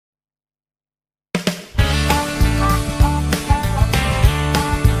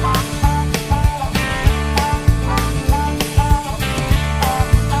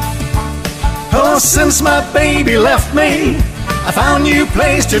since my baby left me, I found a new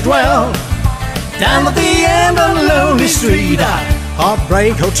place to dwell, down at the end of Lonely Street at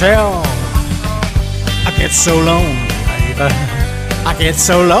Heartbreak Hotel. I get so lonely, baby, I get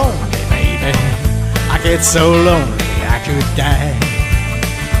so lonely, baby, I get so lonely I could die.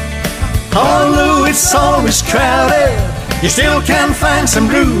 Although it's always crowded, you still can find some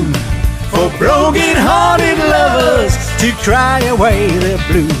room for broken-hearted lovers to cry away their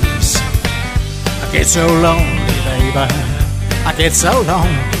blues. I get so lonely, baby, I get so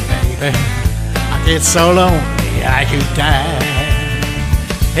lonely, baby, I get so lonely I could die.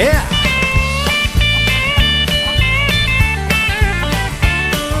 Yeah.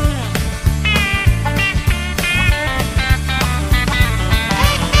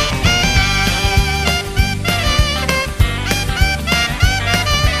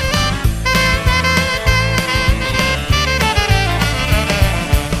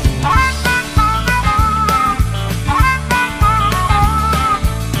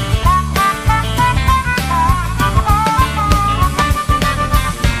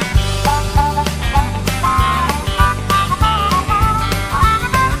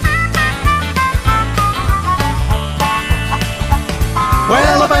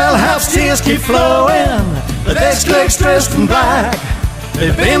 Well, the bellhouse tears keep flowing, the desk clerk's dressed in black.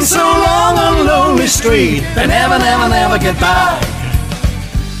 They've been so long on Lonely Street, they never, never, never get back.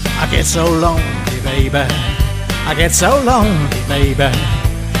 I get so lonely, baby, I get so lonely, baby,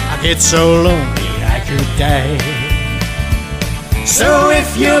 I get so lonely I could die. So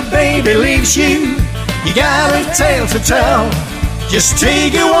if your baby leaves you, you got a tale to tell. Just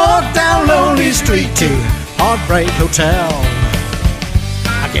take a walk down Lonely Street to Heartbreak Hotel.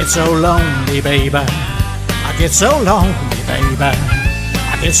 I get so lonely, baby, I get so lonely, baby,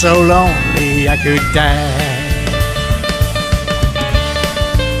 I get so lonely I could die.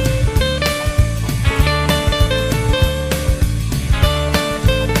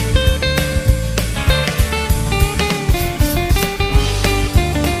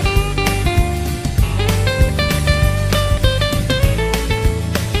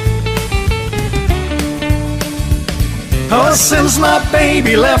 Oh, since my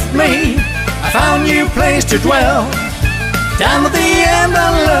baby left me, I found a new place to dwell, down at the end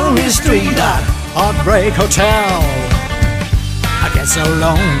of Lonely Street at Heartbreak Hotel. I get so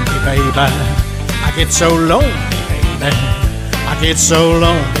lonely, baby, I get so lonely, baby, I get so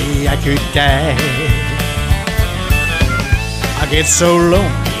lonely I could die. I get so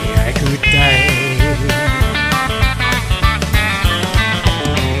lonely I could die.